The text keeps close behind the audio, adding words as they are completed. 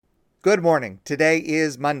Good morning. Today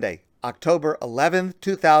is Monday, October 11th,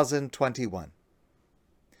 2021.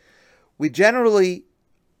 We generally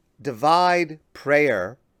divide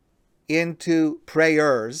prayers into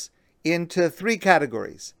three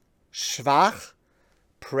categories. Shvach,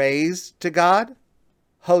 praise to God.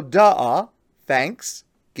 Hoda'ah, thanks,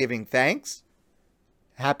 giving thanks.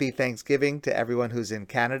 Happy Thanksgiving to everyone who's in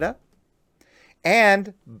Canada.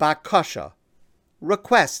 And bakasha,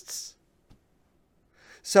 requests.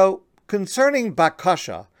 So, concerning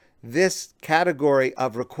bakasha, this category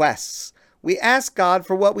of requests, we ask God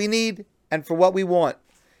for what we need and for what we want.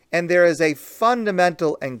 And there is a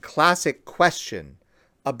fundamental and classic question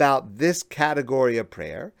about this category of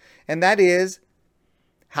prayer, and that is,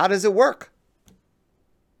 how does it work?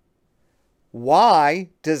 Why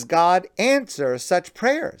does God answer such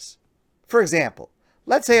prayers? For example,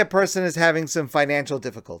 let's say a person is having some financial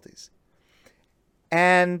difficulties,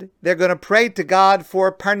 and they're going to pray to God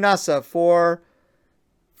for parnasa, for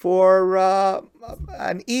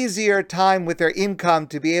an easier time with their income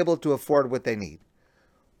to be able to afford what they need.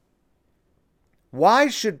 Why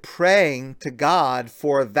should praying to God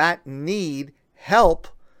for that need help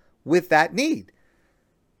with that need?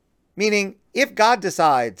 Meaning, if God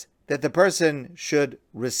decides that the person should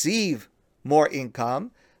receive more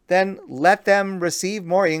income, then let them receive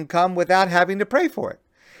more income without having to pray for it.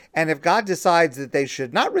 And if God decides that they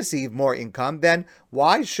should not receive more income, then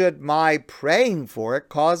why should my praying for it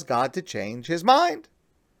cause God to change his mind?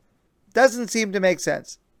 Doesn't seem to make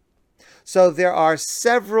sense. So there are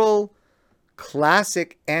several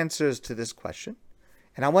classic answers to this question.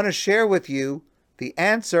 And I want to share with you the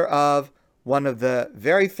answer of one of the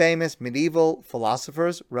very famous medieval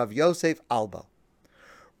philosophers, Rav Yosef Albo.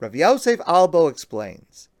 Rav Yosef Albo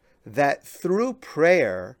explains that through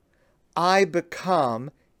prayer, I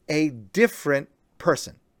become a different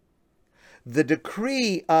person. The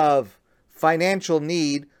decree of financial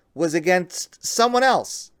need was against someone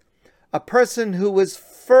else, a person who was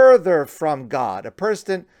further from God, a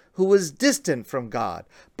person who was distant from God.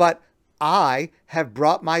 But I have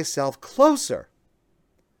brought myself closer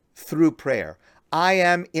through prayer. I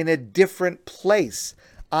am in a different place.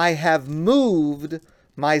 I have moved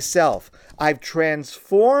myself. I've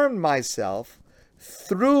transformed myself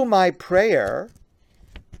through my prayer,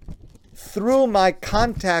 through my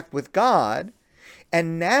contact with God,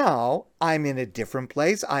 and now I'm in a different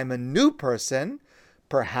place. I'm a new person,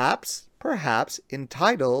 perhaps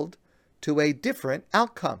entitled to a different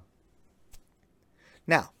outcome.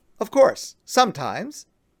 Now, of course, sometimes,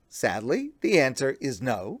 sadly, the answer is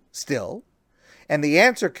no, still. And the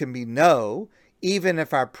answer can be no, even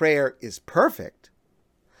if our prayer is perfect.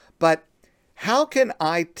 But how can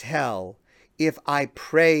I tell if I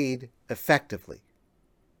prayed effectively?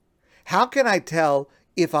 How can I tell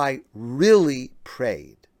if I really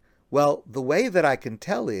prayed? Well, the way that I can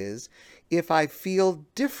tell is if I feel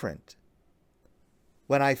different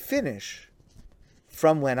when I finish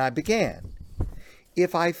from when I began.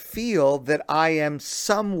 If I feel that I am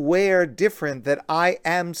somewhere different, that I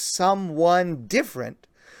am someone different,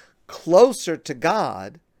 closer to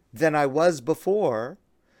God than I was before,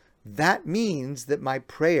 that means that my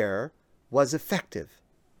prayer was effective.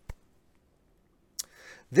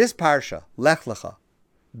 This parsha, Lech Lecha,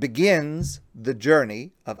 begins the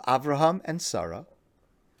journey of Avraham and Sarah.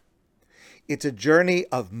 It's a journey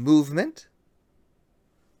of movement,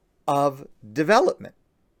 of development.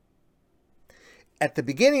 At the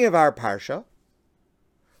beginning of our parsha,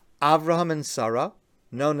 Avraham and Sarah,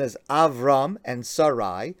 known as Avram and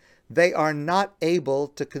Sarai, they are not able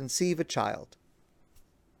to conceive a child.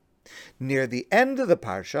 Near the end of the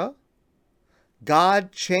parsha,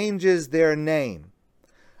 God changes their name,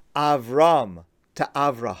 Avram to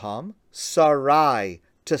Avraham, Sarai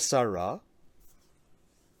to Sarah.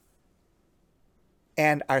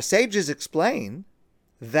 And our sages explain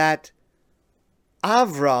that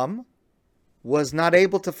Avram was not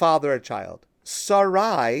able to father a child.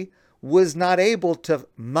 Sarai was not able to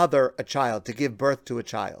mother a child, to give birth to a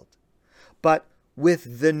child. But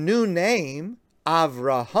with the new name,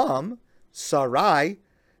 Avraham, Sarai,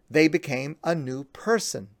 they became a new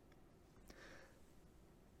person.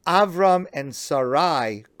 Avram and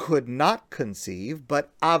Sarai could not conceive,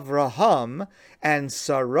 but Avraham and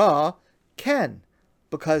Sarah can,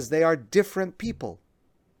 because they are different people.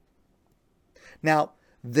 Now,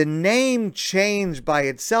 the name change by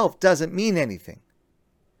itself doesn't mean anything.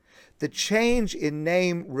 The change in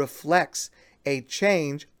name reflects a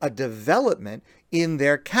change, a development in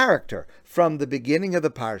their character from the beginning of the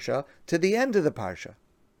parsha to the end of the parsha.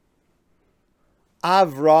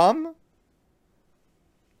 Avram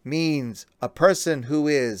means a person who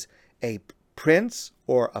is a prince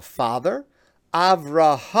or a father.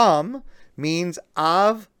 Avraham means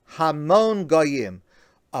Av Hamon Goyim,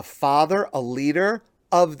 a father, a leader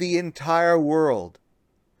of the entire world,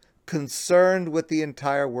 concerned with the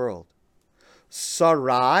entire world.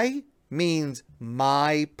 Sarai means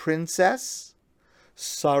my princess.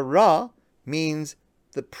 Sarah means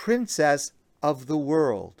the princess of the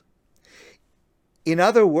world. In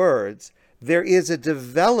other words, there is a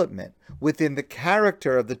development within the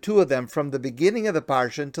character of the two of them from the beginning of the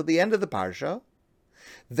parsha until the end of the parsha.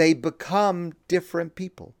 They become different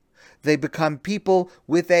people. They become people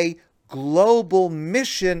with a global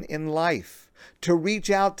mission in life to reach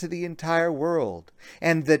out to the entire world.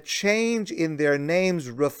 And the change in their names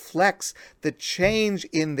reflects the change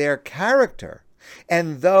in their character.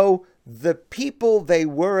 And though the people they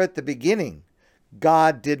were at the beginning,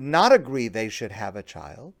 God did not agree they should have a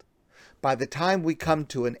child, by the time we come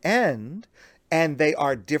to an end, and they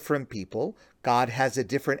are different people, God has a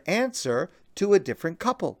different answer to a different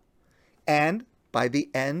couple. And by the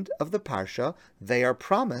end of the parsha, they are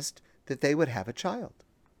promised that they would have a child.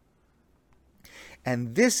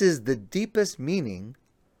 And this is the deepest meaning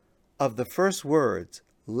of the first words,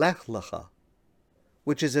 Lech Lecha,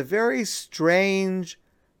 which is a very strange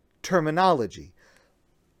terminology.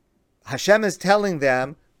 Hashem is telling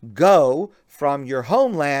them, go from your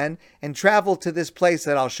homeland and travel to this place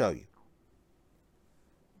that I'll show you.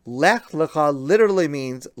 Lech Lecha literally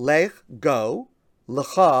means Lech, go,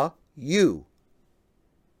 Lecha, you.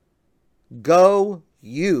 Go,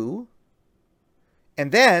 you.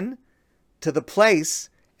 And then to the place,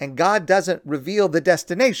 and God doesn't reveal the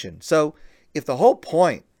destination. So if the whole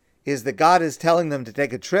point is that God is telling them to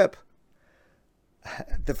take a trip,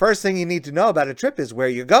 the first thing you need to know about a trip is where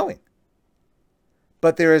you're going.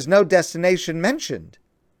 But there is no destination mentioned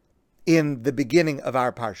in the beginning of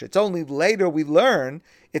our parsha. It's only later we learn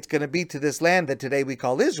it's going to be to this land that today we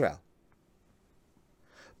call Israel.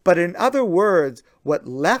 But in other words, what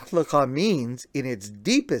Lech Lecha means in its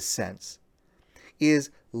deepest sense is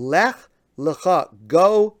Lech Lecha,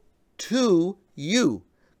 go to you.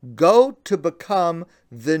 Go to become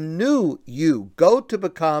the new you. Go to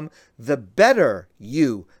become the better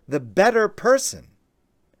you, the better person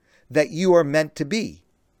that you are meant to be.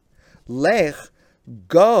 Lech,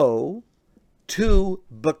 go to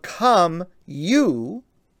become you,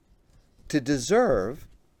 to deserve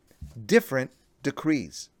different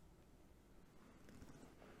decrees.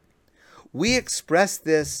 We express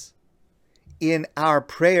this in our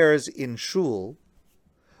prayers in shul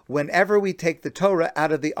whenever we take the Torah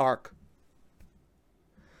out of the ark.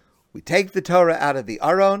 We take the Torah out of the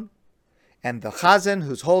Aron, and the Chazan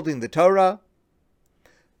who's holding the Torah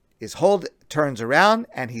turns around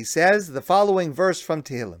and he says the following verse from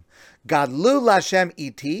Tehillim: Gadlu Lashem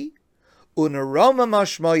iti uneroma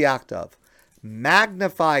mashmo yaktav.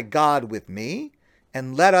 Magnify God with me,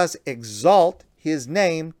 and let us exalt his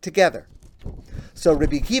name together. So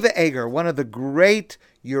Rabbi Akiva Eger, one of the great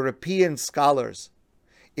European scholars,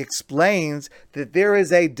 explains that there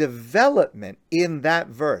is a development in that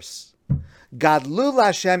verse. Gadlu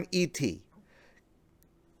Lashem iti.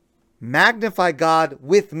 Magnify God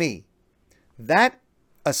with me. That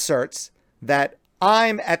asserts that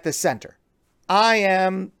I'm at the center. I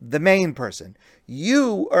am the main person.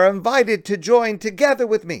 You are invited to join together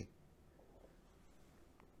with me.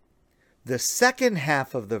 The second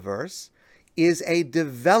half of the verse is a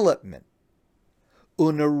development.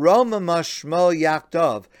 Uneroma mashmo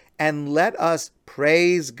yaktov, and let us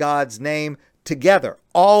praise God's name together,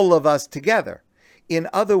 all of us together. In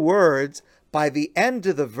other words, by the end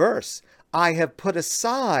of the verse, I have put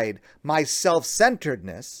aside my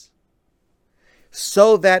self-centeredness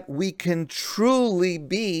so that we can truly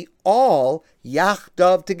be all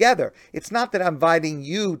Yachdav together. It's not that I'm inviting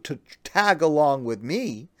you to tag along with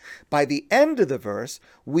me. By the end of the verse,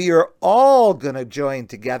 we are all going to join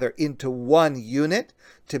together into one unit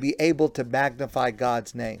to be able to magnify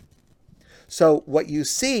God's name. So what you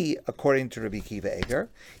see, according to Rabbi Akiva Eger,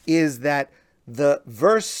 is that the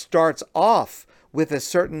verse starts off with a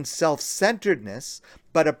certain self-centeredness,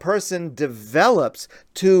 but a person develops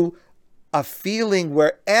to a feeling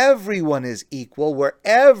where everyone is equal, where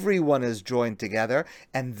everyone is joined together,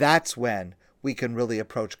 and that's when we can really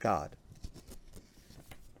approach God.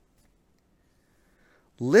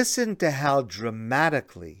 Listen to how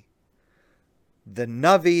dramatically the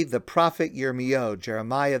Navi, the prophet Yirmiyahu,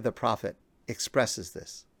 Jeremiah the prophet, expresses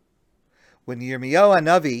this. When Yirmiyahu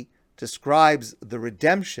Navi describes the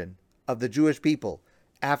redemption of the Jewish people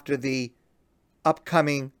after the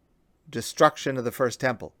upcoming destruction of the first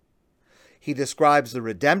temple, he describes the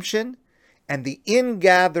redemption and the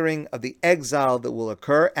ingathering of the exile that will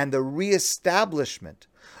occur, and the reestablishment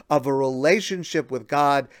of a relationship with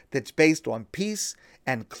God that's based on peace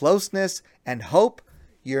and closeness and hope,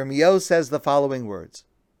 Yirmiyahu says the following words.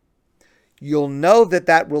 You'll know that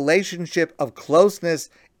that relationship of closeness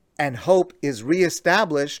and hope is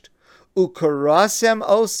reestablished, ukarasem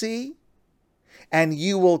osi, and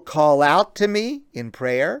you will call out to me in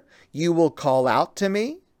prayer. You will call out to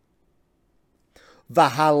me.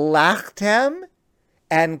 Vahalachtem,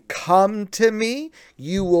 and come to me.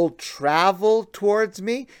 You will travel towards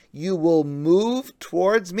me. You will move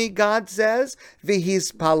towards me, God says.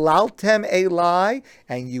 Vihispalaltem elai,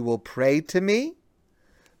 and you will pray to me.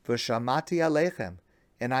 V'shamati alechem,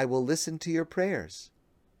 and I will listen to your prayers.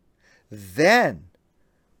 Then,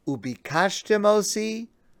 ubikashtem osi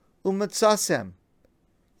umatzasem,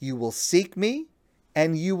 you will seek me,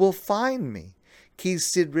 and you will find me. Ki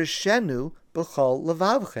sidrishenu b'chol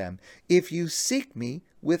levavchem, if you seek me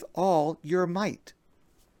with all your might.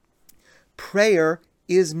 Prayer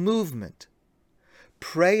is movement.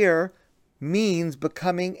 Prayer means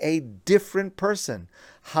becoming a different person.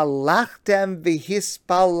 Halachtem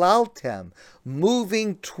v'hispalaltem,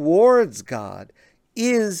 moving towards God,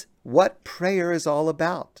 is what prayer is all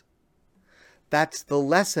about. That's the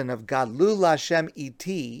lesson of Gadlu Lashem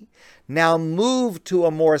iti. Now move to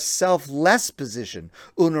a more selfless position.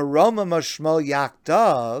 Unaroma mashmo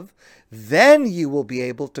yakdav. Then you will be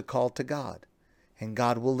able to call to God, and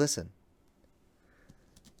God will listen.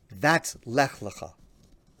 That's Lech Lecha.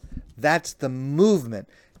 That's the movement,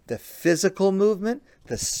 the physical movement,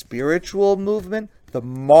 the spiritual movement, the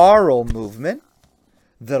moral movement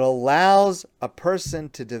that allows a person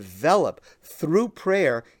to develop through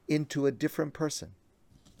prayer into a different person.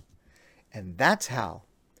 And that's how,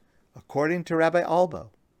 according to Rabbi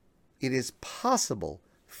Albo, it is possible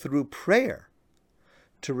through prayer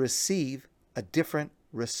to receive a different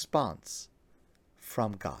response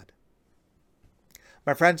from God.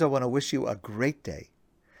 My friends, I want to wish you a great day,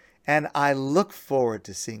 and I look forward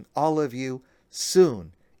to seeing all of you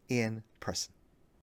soon in person.